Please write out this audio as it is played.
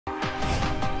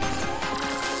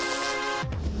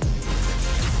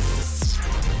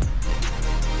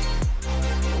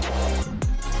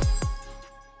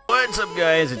What's up,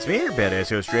 guys? It's me, your badass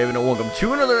host Draven, and welcome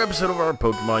to another episode of our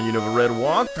Pokemon Unova Red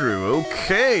walkthrough.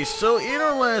 Okay, so in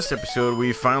our last episode,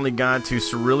 we finally got to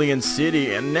Cerulean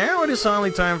City, and now it is finally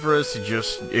time for us to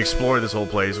just explore this whole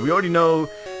place. We already know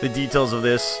the details of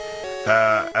this.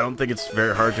 I don't think it's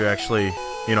very hard to actually,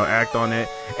 act on it.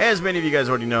 As many of you guys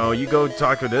already know, you go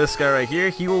talk to this guy right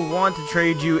here. He will want to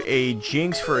trade you a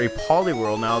Jinx for a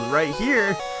Poliwhirl. Now, right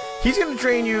here, he's going to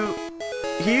train you.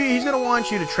 He's going to want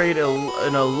you to trade an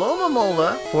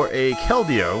Alomomola for a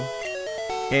Keldeo,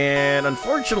 and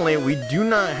unfortunately we do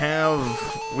not have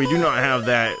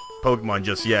that Pokemon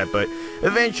just yet, but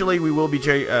eventually we will be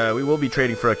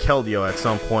trading for a Keldeo at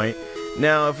some point.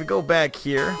 Now if we go back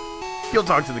here, you'll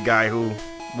talk to the guy who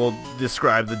will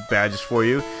describe the badges for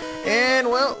you, and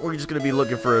well, we're just going to be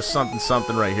looking for a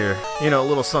something right here, a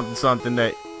little something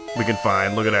that we can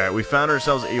find. Look at that, we found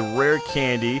ourselves a rare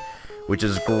candy, which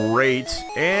is great,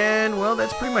 and well,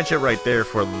 that's pretty much it right there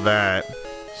for that.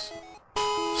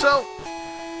 So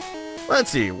let's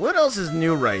see, what else is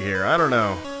new right here? I don't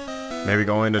know. Maybe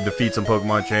going to defeat some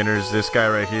Pokemon trainers. This guy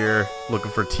right here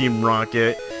looking for Team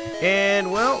Rocket,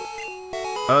 and well,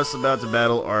 us about to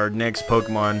battle our next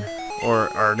Pokemon, or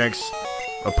our next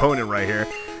opponent right here.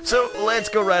 So let's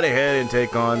go right ahead and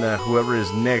take on whoever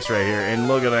is next right here. And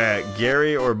look at that,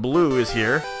 Gary or Blue is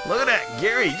here. Look at that,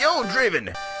 Gary. Yo,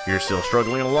 Draven, you're still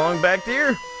struggling along back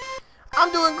there?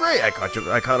 I'm doing great. I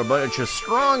caught a bunch of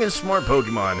strong and smart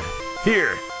Pokemon.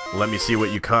 Here, let me see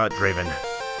what you caught, Draven.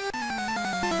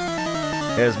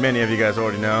 As many of you guys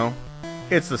already know,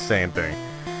 it's the same thing.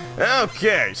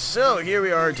 Okay, so here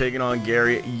we are taking on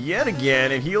Gary yet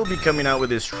again, and he'll be coming out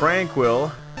with his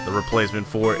Tranquil, the replacement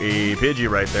for a Pidgey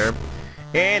right there.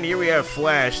 And here we have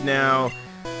Flash. Now,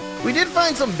 we did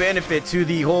find some benefit to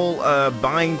the whole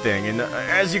bind thing, and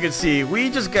as you can see, we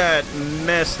just got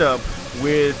messed up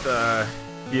with,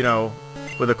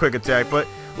 with a quick attack, but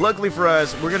luckily for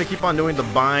us, we're going to keep on doing the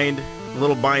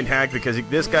little bind hack, because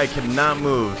this guy cannot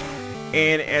move.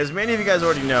 And as many of you guys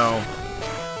already know,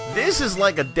 this is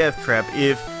like a death trap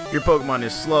if your Pokemon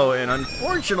is slow, and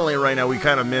unfortunately right now we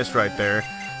kind of missed right there.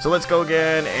 So let's go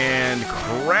again, and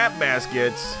Crap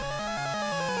Baskets.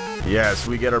 Yes,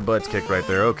 we get our butts kicked right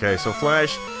there. Okay, so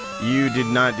Flash, you did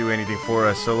not do anything for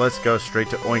us, so let's go straight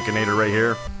to Oinkinator right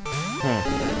here.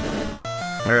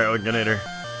 Alright, Oinkinator.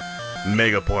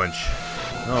 Mega Punch.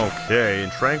 Okay,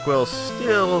 and Tranquil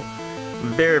still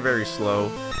very, very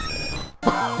slow.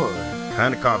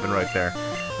 Kind of coughing right there.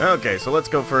 Okay, so let's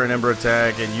go for an Ember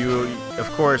attack, and you,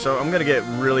 of course, I'm gonna get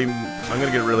really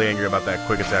angry about that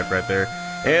quick attack right there.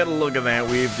 And look at that,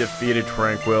 we've defeated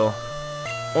Tranquil.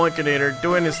 Oinkinator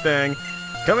doing his thing,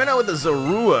 coming out with the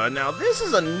Zorua. Now this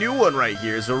is a new one right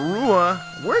here. Zorua,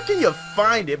 where can you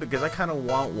find it? Because I kind of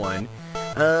want one.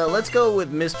 Let's go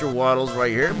with Mr. Waddles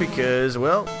right here, because,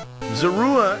 well,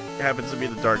 Zorua happens to be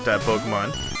the dark type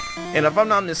Pokemon, and if I'm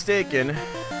not mistaken,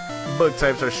 bug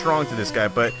types are strong to this guy,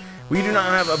 but we do not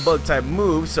have a bug type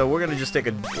move, so we're gonna just take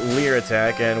a Leer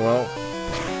attack and, well,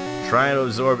 try to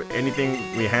absorb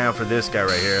anything we have for this guy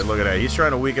right here. Look at that, he's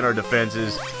trying to weaken our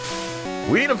defenses.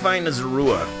 We need to find the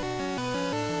Zorua.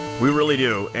 We really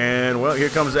do. And, well, here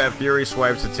comes that Fury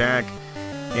Swipes attack.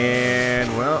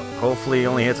 And, well, hopefully he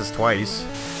only hits us twice.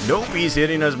 Nope, he's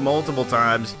hitting us multiple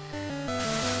times.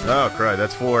 Oh, crud,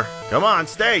 that's 4. Come on,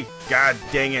 stay! God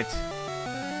dang it.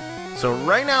 So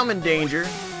right now I'm in danger.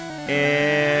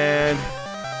 And,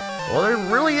 well, there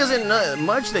really isn't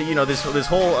much that, this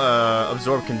whole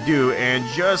Absorb can do. And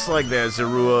just like that,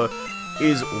 Zorua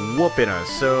is whooping us.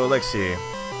 So, let's see.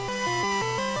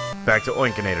 Back to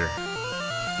Oinkinator.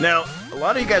 Now, a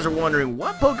lot of you guys are wondering,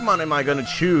 what Pokemon am I going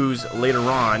to choose later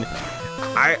on?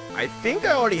 I think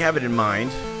I already have it in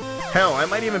mind. Hell, I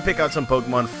might even pick out some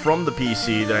Pokemon from the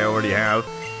PC that I already have,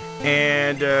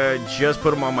 and just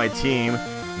put them on my team.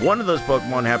 One of those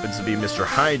Pokemon happens to be Mr.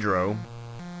 Hydro.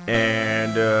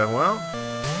 And, well,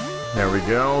 there we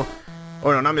go.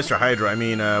 Oh, no, not Mr. Hydro. I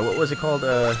mean, what was it called?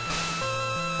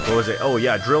 What was it? Oh,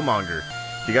 yeah, Drillmonger.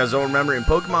 If you guys don't remember, in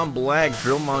Pokemon Black,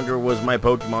 Drillmonger was my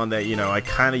Pokemon that, I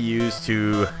kind of used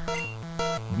to,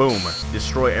 boom,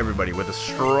 destroy everybody with a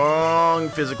strong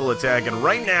physical attack. And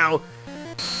right now,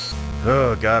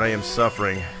 oh god, I am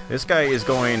suffering. This guy is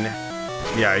going,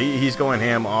 yeah, he's going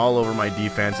ham all over my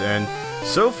defense. And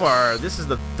so far, this is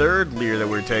the 3rd Leer that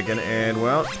we're taking. And,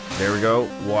 well, there we go,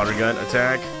 Water Gun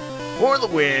attack for the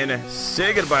win.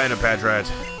 Say goodbye to Patrat.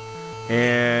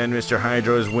 And Mr.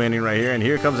 Hydro is winning right here. And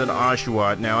here comes an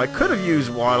Oshawott. Now, I could have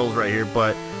used Waddles right here,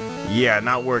 but yeah,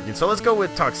 not working. So let's go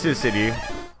with Toxicity.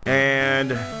 And,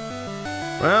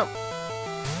 well,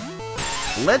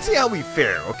 let's see how we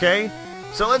fare, okay?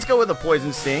 So let's go with a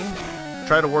Poison Sting.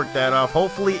 try to work that off.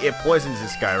 Hopefully it poisons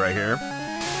this guy right here.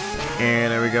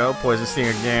 And there we go. Poison Sting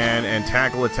again. And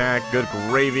Tackle Attack. Good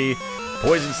gravy.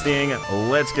 Poison Sting.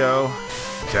 Let's go.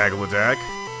 Tackle Attack.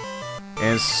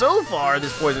 And so far,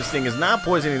 this Poison Sting is not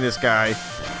poisoning this guy.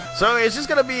 So it's just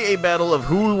going to be a battle of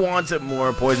who wants it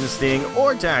more, Poison Sting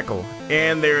or Tackle.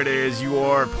 And there it is. You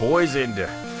are poisoned.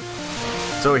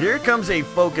 So here comes a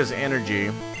Focus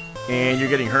Energy. And you're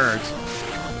getting hurt.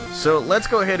 So let's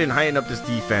go ahead and heighten up this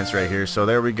defense right here. So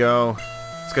there we go.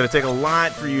 It's going to take a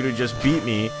lot for you to just beat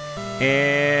me.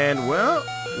 And, well,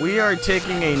 we are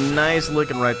taking a nice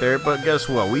licking right there. But guess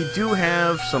what? We do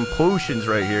have some potions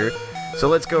right here. So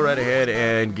let's go right ahead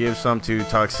and give some to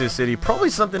Toxicity. Probably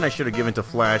something I should have given to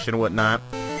Flash and whatnot.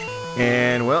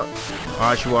 And, well,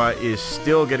 Oshawott is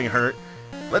still getting hurt.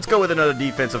 Let's go with another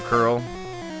defensive curl.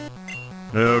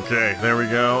 Okay, there we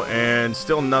go. And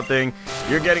still nothing.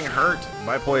 You're getting hurt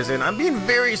by poison. I'm being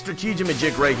very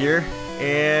strategic right here.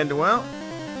 And, well,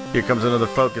 here comes another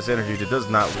Focus Energy that does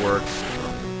not work.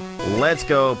 Let's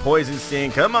go. Poison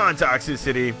Sting. Come on,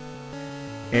 Toxicity.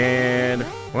 And,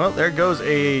 well, there goes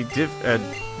a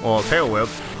Tail Whip.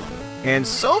 And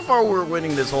so far we're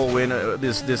winning this whole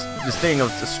this thing of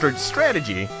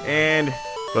strategy. And,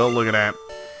 well, look at that.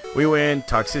 We win.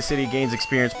 Toxicity gains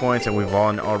experience points, and we've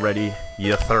won already.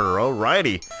 Yes, sir.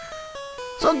 Alrighty.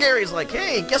 So Gary's like,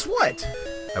 hey, guess what?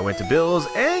 I went to Bill's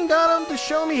and got him to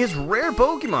show me his rare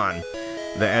Pokemon.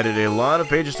 That added a lot of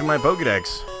pages to my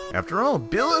Pokedex. After all,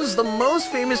 Bill is the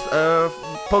most famous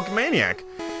Pokemaniac.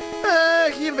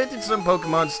 He invented some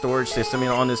Pokemon storage system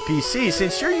on his PC.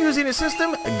 Since you're using his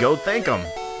system, go thank him.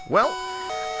 Well,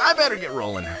 I better get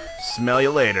rolling. Smell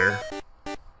you later.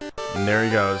 And there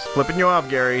he goes. Flipping you off,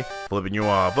 Gary. Flipping you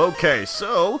off. Okay,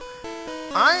 so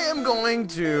I am going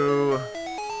to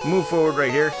move forward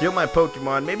right here, heal my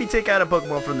Pokemon, maybe take out a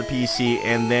Pokemon from the PC,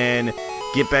 and then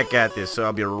get back at this. So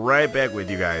I'll be right back with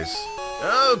you guys.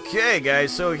 Okay,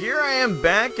 guys, so here I am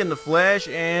back in the flesh,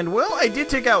 and, well, I did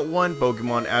take out one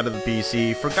Pokemon out of the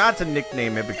PC. Forgot to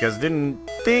nickname it because didn't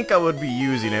think I would be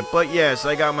using it, but yes,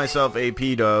 I got myself a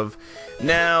P-Dove.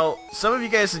 Now, some of you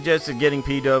guys suggested getting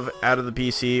P-Dove out of the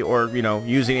PC, or, you know,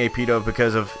 using a P-Dove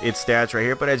because of its stats right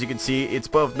here, but as you can see, it's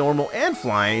both normal and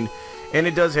flying, and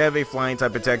it does have a flying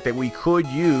type attack that we could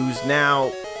use.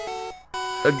 Now,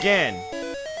 again,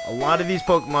 a lot of these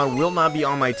Pokemon will not be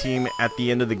on my team at the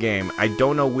end of the game. I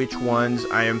don't know which ones.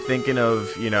 I am thinking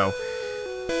of, you know,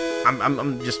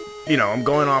 I'm just, you know, I'm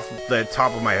going off the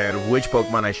top of my head of which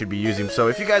Pokemon I should be using. So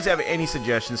if you guys have any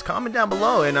suggestions, comment down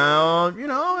below and I'll, you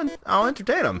know, I'll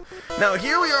entertain them. Now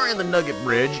here we are in the Nugget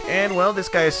Bridge, and, well, this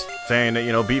guy's saying that,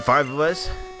 you know, beat 5 of us,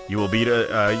 you will get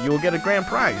a grand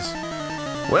prize.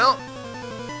 Well,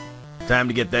 time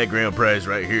to get that grand prize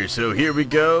right here. So here we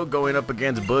go, going up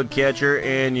against Bug Catcher,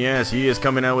 and yes, he is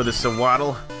coming out with a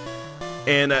Sewaddle.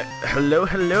 And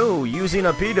hello, using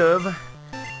a P-Dove.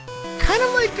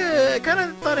 Kind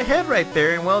of thought ahead right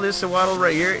there. And, well, this Sewaddle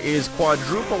right here is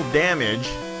quadruple damage,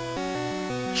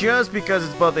 just because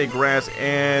it's both a grass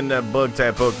and a bug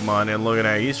type Pokemon. And look at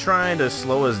that, he's trying to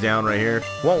slow us down right here.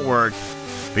 Won't work.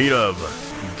 P-Dove,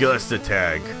 Gust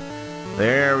Attack.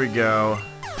 There we go,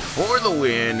 for the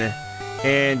win.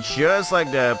 And just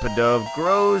like that, P-Dove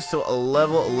grows to a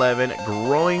level 11,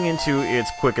 growing into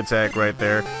its quick attack right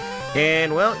there.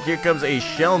 And, well, here comes a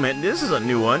Shelmet. This is a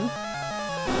new one.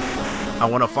 I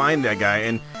want to find that guy.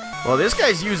 And, well, this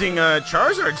guy's using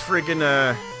Charizard's freaking,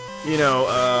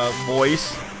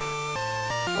 voice.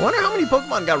 I wonder how many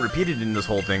Pokemon got repeated in this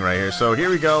whole thing right here. So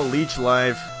here we go, Leech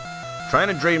Life. Trying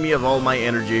to drain me of all my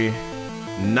energy.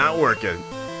 Not working.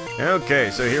 Okay,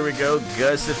 so here we go,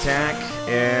 Gust Attack,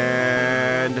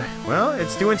 and, well,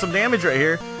 it's doing some damage right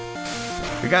here.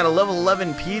 We got a level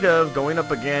 11 P-Dove going up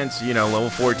against, you know, level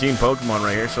 14 Pokemon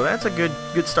right here, so that's a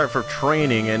good start for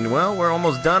training, and, well, we're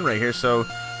almost done right here, so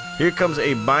here comes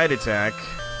a Bite Attack.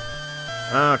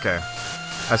 Okay,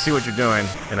 I see what you're doing,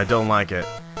 and I don't like it.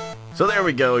 So there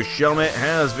we go, Shelmet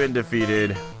has been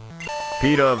defeated.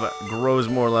 P-Dove grows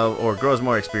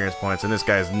more experience points, and this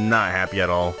guy's not happy at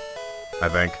all, I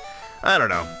think. I don't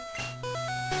know.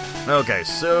 Okay,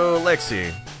 so let's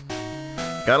see.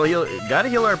 Gotta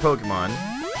heal our Pokemon.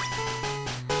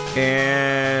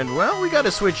 And, well, we gotta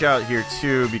switch out here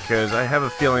too, because I have a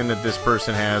feeling that this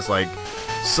person has, like,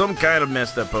 some kind of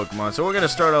messed up Pokemon. So we're gonna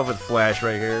start off with Flash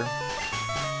right here.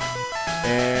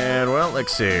 And, well,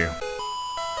 let's see.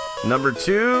 Number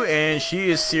 2, and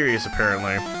she is serious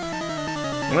apparently.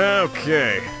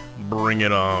 Okay, bring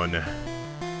it on.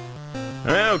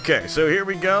 Okay, so here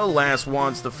we go. Lass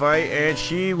wants to fight, and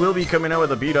she will be coming out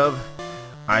with a P-Dove.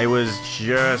 I was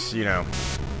just, you know,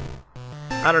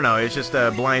 I don't know, it's just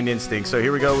a blind instinct. So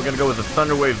here we go, we're gonna go with the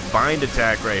Thunder Wave Bind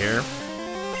attack right here.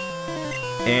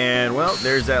 And, well,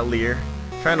 there's that Leer.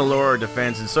 Trying to lower our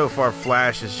defense, and so far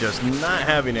Flash is just not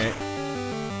having it.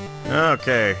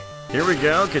 Okay, here we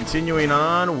go, continuing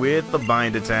on with the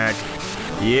Bind attack.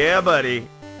 Yeah, buddy.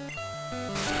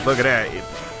 Look at that.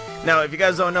 Now, if you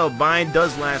guys don't know, Bind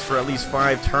does last for at least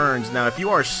 5 turns. Now, if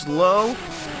you are slow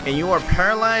and you are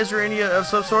paralyzed or any of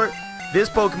some sort, this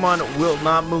Pokemon will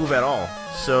not move at all.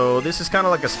 So this is kind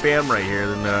of like a spam right here.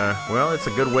 Then, well, it's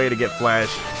a good way to get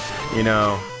Flash, you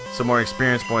know, some more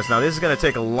experience points. Now, this is going to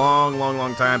take a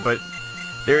long time, but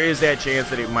there is that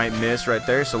chance that it might miss right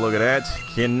there. So look at that.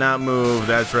 Cannot move.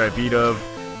 That's right, P-Dove.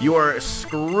 You are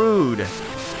screwed.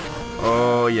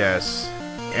 Oh, yes.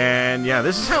 And yeah,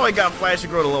 this is how I got Flash to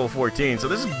grow to level 14. So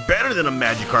this is better than a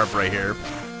Magikarp right here.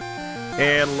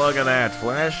 And look at that.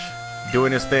 Flash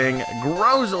doing his thing.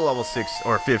 Grows to level 6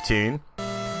 or 15.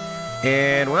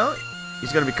 And well,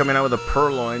 he's going to be coming out with a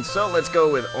Purloin. So let's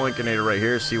go with Oinkinator right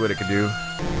here. See what it can do.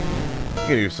 It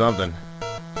can do something.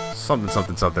 Something.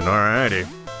 Alrighty.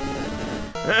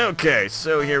 Okay,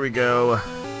 so here we go.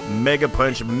 Mega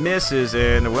Punch misses.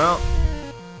 And well,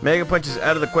 Mega Punch is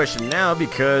out of the question now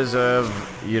because of,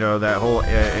 you know, that whole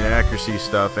inaccuracy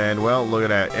stuff. And, well, look at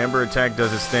that. Ember Attack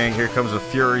does its thing. Here comes the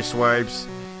Fury Swipes.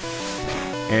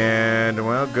 And,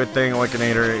 well, good thing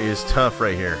Oinkinator is tough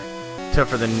right here.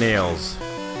 Tougher than nails.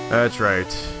 That's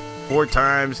right. 4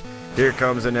 times. Here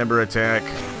comes an Ember Attack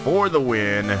for the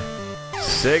win.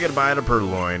 Say goodbye to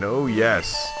Purloin. Oh,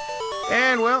 yes.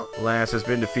 And, well, Lass has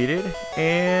been defeated.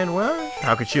 And, well,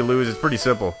 how could she lose? It's pretty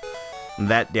simple.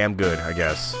 That damn good, I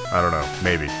guess. I don't know.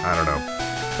 Maybe. I don't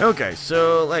know. Okay,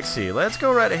 so let's see. Let's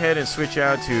go right ahead and switch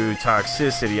out to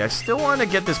Toxicity. I still want to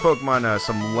get this Pokemon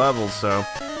some levels, so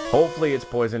hopefully its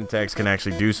poison attacks can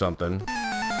actually do something.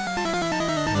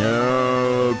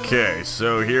 Okay,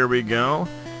 so here we go.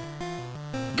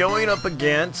 Going up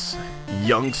against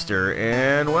Youngster.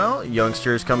 And, well,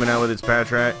 Youngster is coming out with its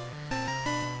Patrat.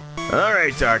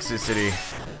 Alright, Toxicity.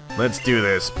 Let's do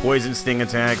this. Poison Sting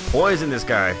attack. Poison this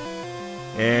guy.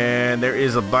 And there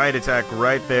is a Bite attack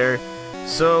right there.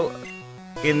 So,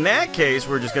 in that case,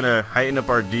 we're just going to heighten up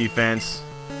our defense.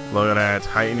 Look at that.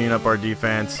 Heightening up our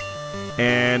defense.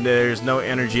 And there's no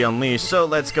energy unleashed. So,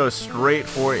 let's go straight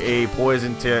for a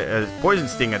Poison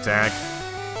Sting attack.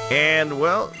 And,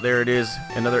 well, there it is.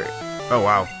 Another... Oh,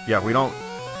 wow. Yeah, we don't...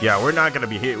 Yeah, we're not going to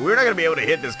be hit. We're not going to be able to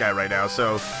hit this guy right now.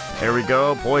 So, there we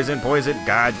go. Poison.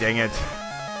 God dang it.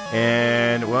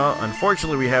 And, well,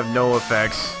 unfortunately, we have no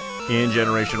effects in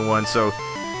Generation 1, so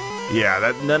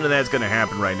yeah, none of that's gonna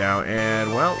happen right now.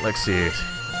 And well, let's see.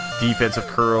 Defensive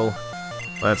Curl.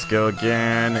 Let's go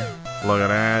again. Look at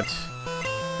that.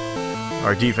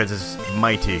 Our defense is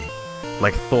mighty,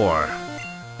 like Thor.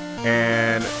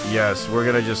 And yes, we're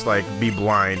gonna just like be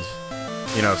blind.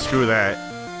 You know, screw that.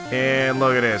 And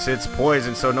look at this. It's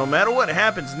poison, so no matter what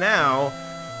happens now,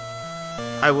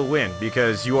 I will win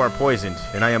because you are poisoned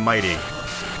and I am mighty.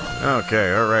 Okay,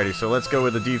 alrighty, so let's go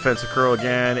with the defensive curl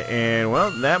again, and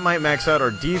well, that might max out our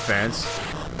defense.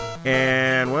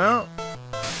 And well,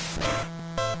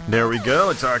 there we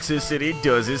go. Toxicity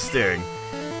does his thing.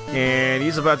 And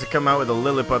he's about to come out with a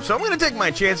Lillipup, so I'm going to take my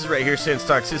chances right here since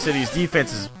Toxicity's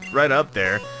defense is right up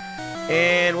there.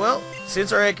 And well,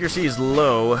 since our accuracy is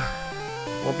low,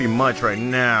 won't be much right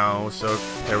now, so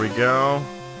there we go.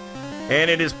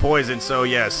 And it is poison, so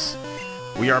yes,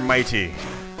 we are mighty.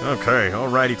 Okay,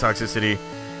 alrighty, Toxicity.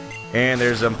 And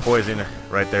there's some poison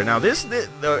right there. Now, the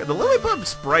Lillipup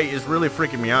sprite is really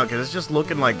freaking me out because it's just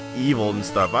looking like evil and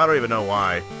stuff. I don't even know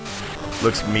why.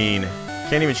 Looks mean.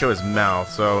 Can't even show his mouth.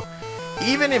 So,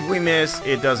 even if we miss,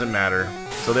 it doesn't matter.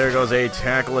 So, there goes a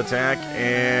Tackle attack.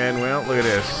 And, well, look at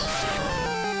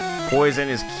this. Poison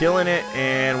is killing it.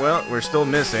 And, well, we're still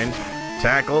missing.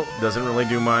 Tackle doesn't really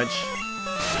do much.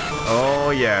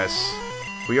 Oh, yes.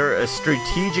 We are a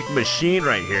strategic machine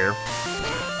right here.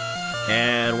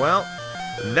 And, well,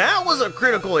 that was a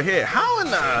critical hit. How in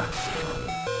the...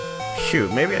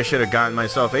 Shoot, maybe I should have gotten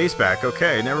myself ace back.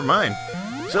 Okay, never mind.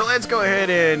 So let's go ahead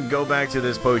and go back to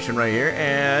this potion right here.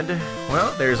 And,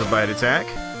 well, there's a Bite attack.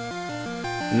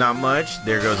 Not much.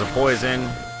 There goes a poison.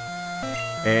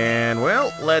 And,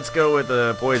 well, let's go with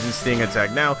the Poison Sting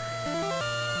attack. Now,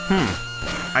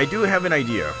 I do have an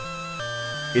idea.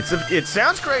 It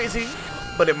sounds crazy,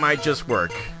 but it might just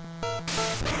work.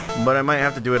 But I might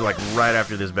have to do it like right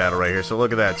after this battle right here. So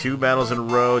look at that. 2 battles in a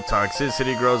row.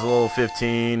 Toxicity grows a level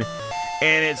 15.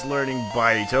 And it's learning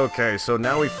Bite. Okay, so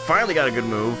now we finally got a good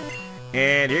move.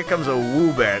 And here comes a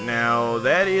Woobat. Now,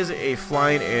 that is a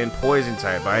Flying and Poison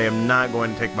type. I am not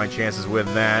going to take my chances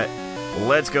with that.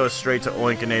 Let's go straight to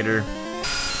Oinkinator.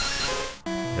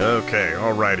 Okay,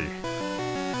 alrighty.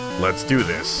 Let's do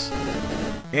this.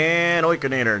 And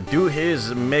Oikonator, do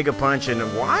his Mega Punch, and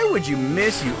why would you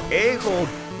miss, you a-hole?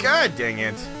 God dang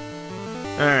it.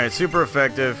 Alright, super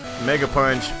effective. Mega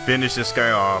Punch, finish this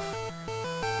guy off.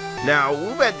 Now,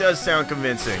 Woobat does sound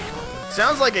convincing.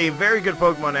 Sounds like a very good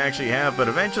Pokemon to actually have, but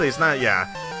eventually it's not, yeah.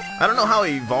 I don't know how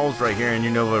it evolves right here in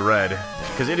Unova Red,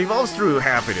 because it evolves through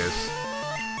Happiness.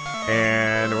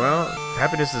 And, well,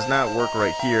 Happiness does not work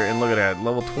right here, and look at that,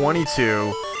 level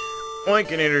 22.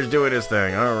 Oinkinator's doing his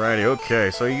thing. Alrighty,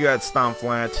 okay, so you got Stomp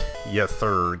Flat, you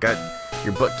third, got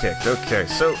your butt kicked. Okay,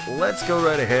 so let's go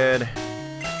right ahead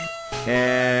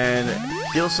and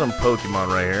heal some Pokemon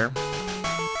right here.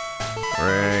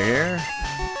 Right here.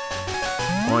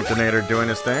 Oinkinator doing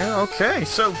his thing. Okay,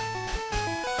 so I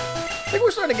think we're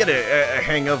starting to get a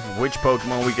hang of which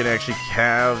Pokemon we can actually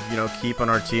have, you know, keep on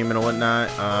our team and whatnot.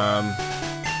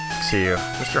 Let's see,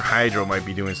 Mr. Hydro might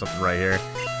be doing something right here.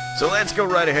 So let's go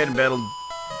right ahead and battle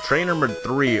trainer number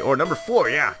 3, or number 4,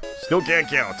 yeah. Still can't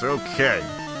count, okay.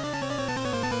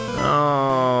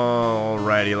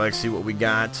 Alrighty, let's see what we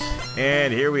got.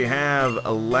 And here we have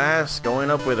Alas going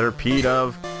up with her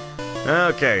P-Dove.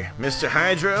 Okay, Mr.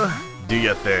 Hydro, do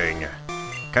your thing.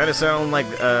 Kind of sound like,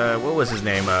 what was his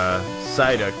name?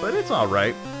 Psyduck, but it's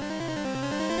alright.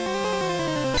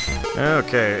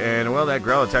 Okay, and well, that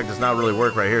growl attack does not really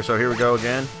work right here, so here we go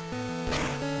again.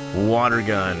 Water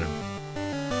Gun.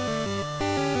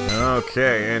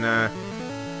 Okay, and I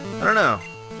don't know.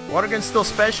 Water Gun's still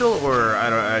special, or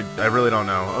I really don't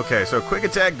know. Okay, so Quick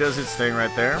Attack does its thing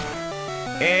right there.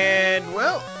 And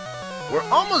well, we're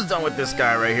almost done with this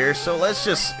guy right here, so let's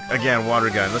just, again, Water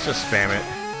Gun. Let's just spam it.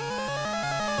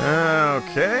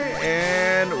 Okay,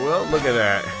 and well, look at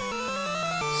that.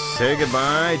 Say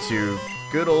goodbye to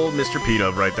good old Mr.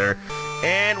 P-Dove right there.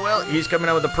 And well, he's coming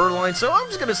out with the Purloin, so I'm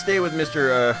just gonna stay with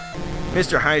Mr.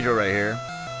 Hydro right here.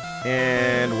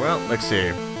 And well, let's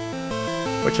see.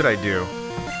 What should I do?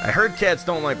 I heard cats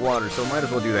don't like water, so might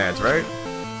as well do that, right?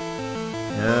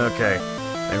 Okay,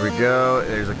 there we go.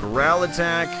 There's a growl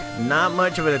attack. Not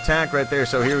much of an attack right there,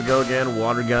 so here we go again.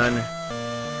 Water Gun.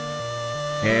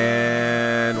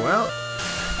 And well,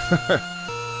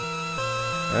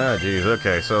 oh geez.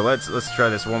 Okay, so let's try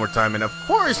this one more time, and of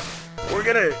course we're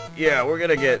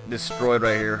gonna get destroyed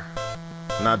right here.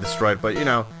 Not destroyed, but you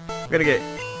know, we're gonna get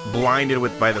blinded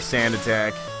by the sand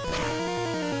attack.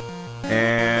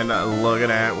 And look at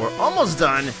that, we're almost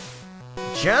done.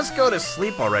 Just go to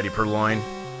sleep already, Purloin.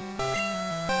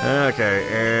 Okay,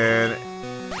 and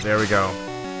there we go.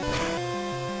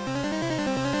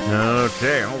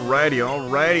 Okay,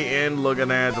 alrighty, and look at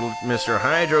that, Mr.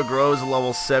 Hydro grows to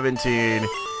level 17.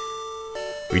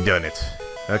 We done it.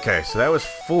 Okay, so that was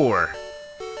 4.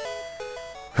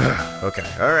 Okay,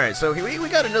 alright, so we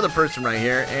got another person right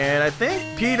here, and I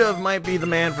think P-Dove might be the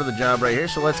man for the job right here,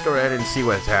 so let's go ahead and see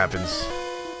what happens.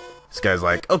 This guy's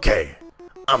like, okay,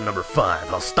 I'm number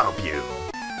 5, I'll stomp you.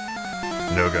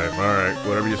 No guy, alright,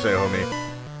 whatever you say, homie.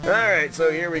 Alright,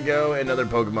 so here we go, another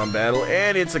Pokemon battle,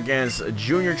 and it's against a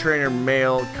Junior Trainer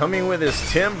Male coming with his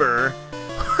Timber.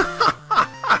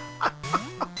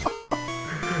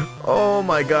 Oh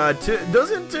my god,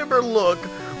 doesn't Timber look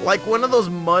like one of those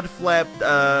mud-flap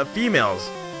females?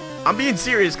 I'm being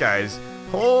serious, guys.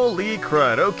 Holy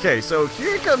crud. Okay, so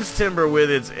here comes Timber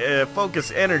with its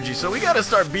focus energy, so we gotta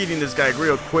start beating this guy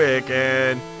real quick,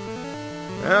 and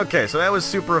okay, so that was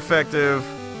super effective.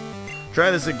 Try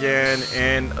this again,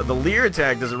 and the Leer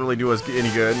attack doesn't really do us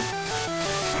any good.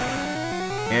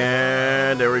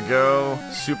 And there we go,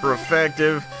 super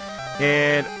effective.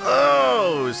 And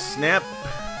oh snap.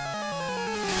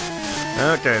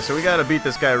 Okay, so we gotta beat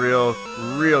this guy real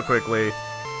quickly.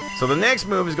 So the next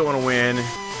move is going to win.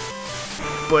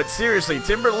 But seriously,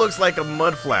 Timber looks like a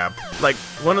mudflap, like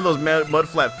one of those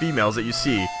mudflap females that you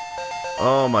see.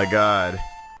 Oh my god.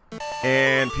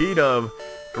 And P-Dove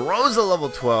grows to level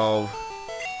 12.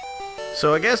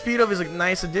 So I guess P-Dove is a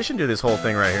nice addition to this whole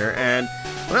thing right here. And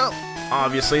well,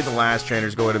 obviously the last trainer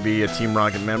is going to be a Team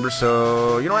Rocket member.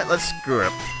 So you know what? Let's screw it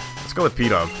up. Let's go with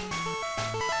P-Dove.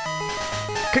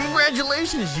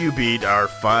 Congratulations, you beat our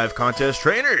 5 contest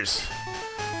trainers.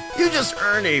 You just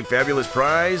earned a fabulous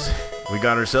prize. We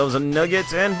got ourselves a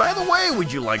Nugget, and by the way,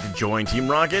 would you like to join Team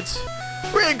Rocket?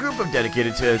 We're a group of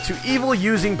dedicated to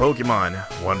evil-using Pokemon.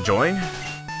 Want to join?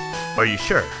 Are you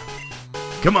sure?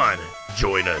 Come on,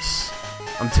 join us.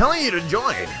 I'm telling you to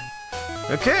join.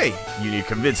 Okay, you need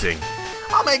convincing.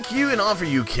 I'll make you an offer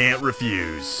you can't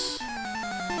refuse.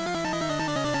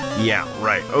 Yeah,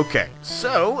 right, okay.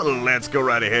 So, let's go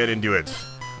right ahead and do it.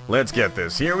 Let's get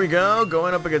this. Here we go,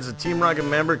 going up against a Team Rocket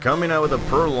member, coming out with a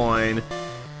Purloin.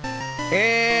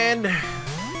 And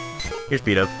here's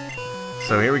P-Dub.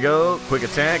 So here we go. Quick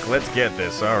attack. Let's get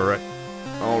this. Alright.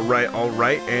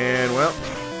 Alright. And, well,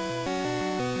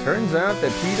 turns out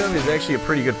that P-Dub is actually a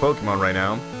pretty good Pokemon right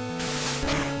now.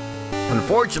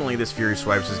 Unfortunately, this Fury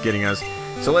Swipes is getting us.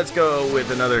 So let's go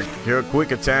with another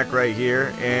quick attack right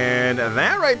here. And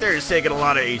that right there is taking a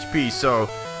lot of HP. So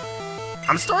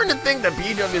I'm starting to think that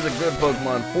P-Dub is a good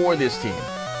Pokemon for this team.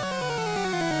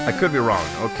 I could be wrong.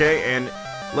 Okay, and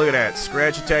look at that.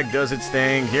 Scratch attack does its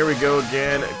thing. Here we go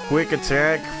again. Quick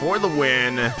attack for the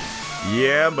win.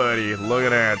 Yeah, buddy. Look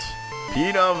at that.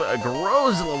 P-Dub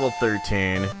grows to level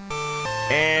 13.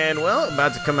 And, well,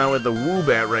 about to come out with the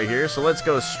Woobat right here. So let's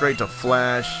go straight to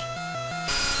Flash.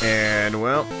 And,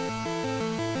 well,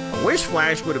 I wish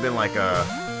Flash would have been like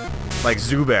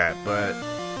Zubat, but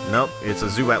nope, it's a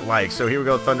Zubat-like. So here we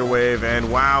go, Thunder Wave.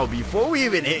 And, wow, before we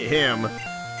even hit him,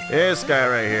 this guy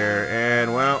right here.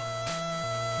 And, well,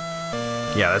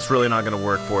 yeah, that's really not going to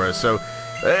work for us. So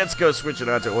let's go switch it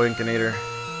out to Oinkinator.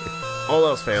 If all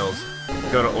else fails,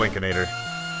 go to Oinkinator.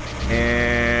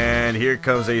 And here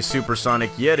comes a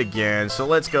Supersonic yet again. So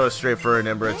let's go straight for an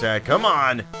Ember attack. Come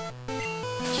on!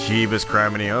 Jeebus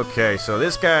Criminy. Okay, so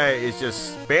this guy is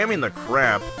just spamming the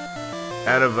crap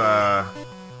out of,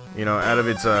 out of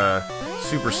its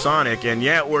Supersonic. And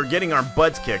yeah, we're getting our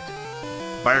butts kicked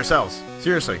by ourselves.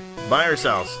 Seriously, by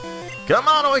ourselves. Come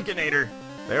on, Oinkinator.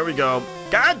 There we go.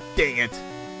 God dang it.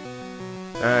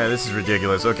 This is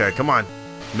ridiculous. Okay, come on.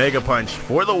 Mega Punch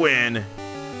for the win.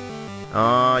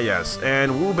 Yes.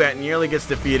 And Woobat nearly gets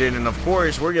defeated. And, of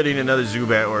course, we're getting another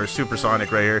Zubat or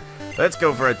Supersonic right here. Let's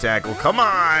go for a tackle. Come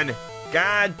on.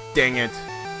 God dang it.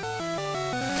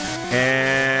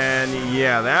 And,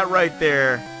 yeah, that right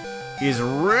there is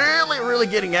really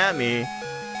getting at me.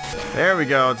 There we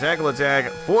go. Tackle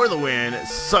attack for the win.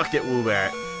 Suck it,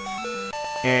 Woobat.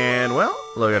 And, well,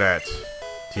 look at that.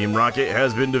 Team Rocket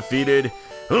has been defeated.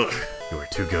 Ugh, you are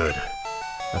too good.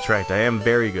 That's right, I am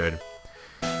very good.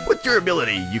 With your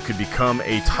ability, you could become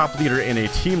a top leader in a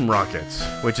Team Rocket,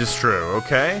 which is true,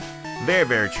 okay?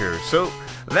 Very true. So,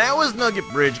 that was Nugget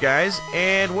Bridge, guys.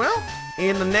 And, well,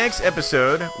 in the next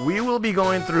episode, we will be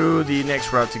going through the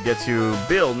next route to get to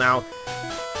Bill. Now,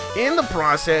 in the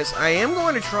process, I am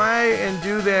going to try and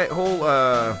do that whole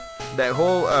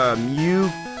Mew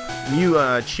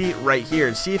cheat right here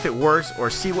and see if it works or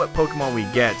see what Pokemon we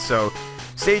get. So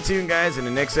stay tuned, guys. In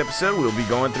the next episode, we'll be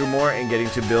going through more and getting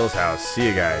to Bill's house. See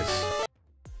you guys.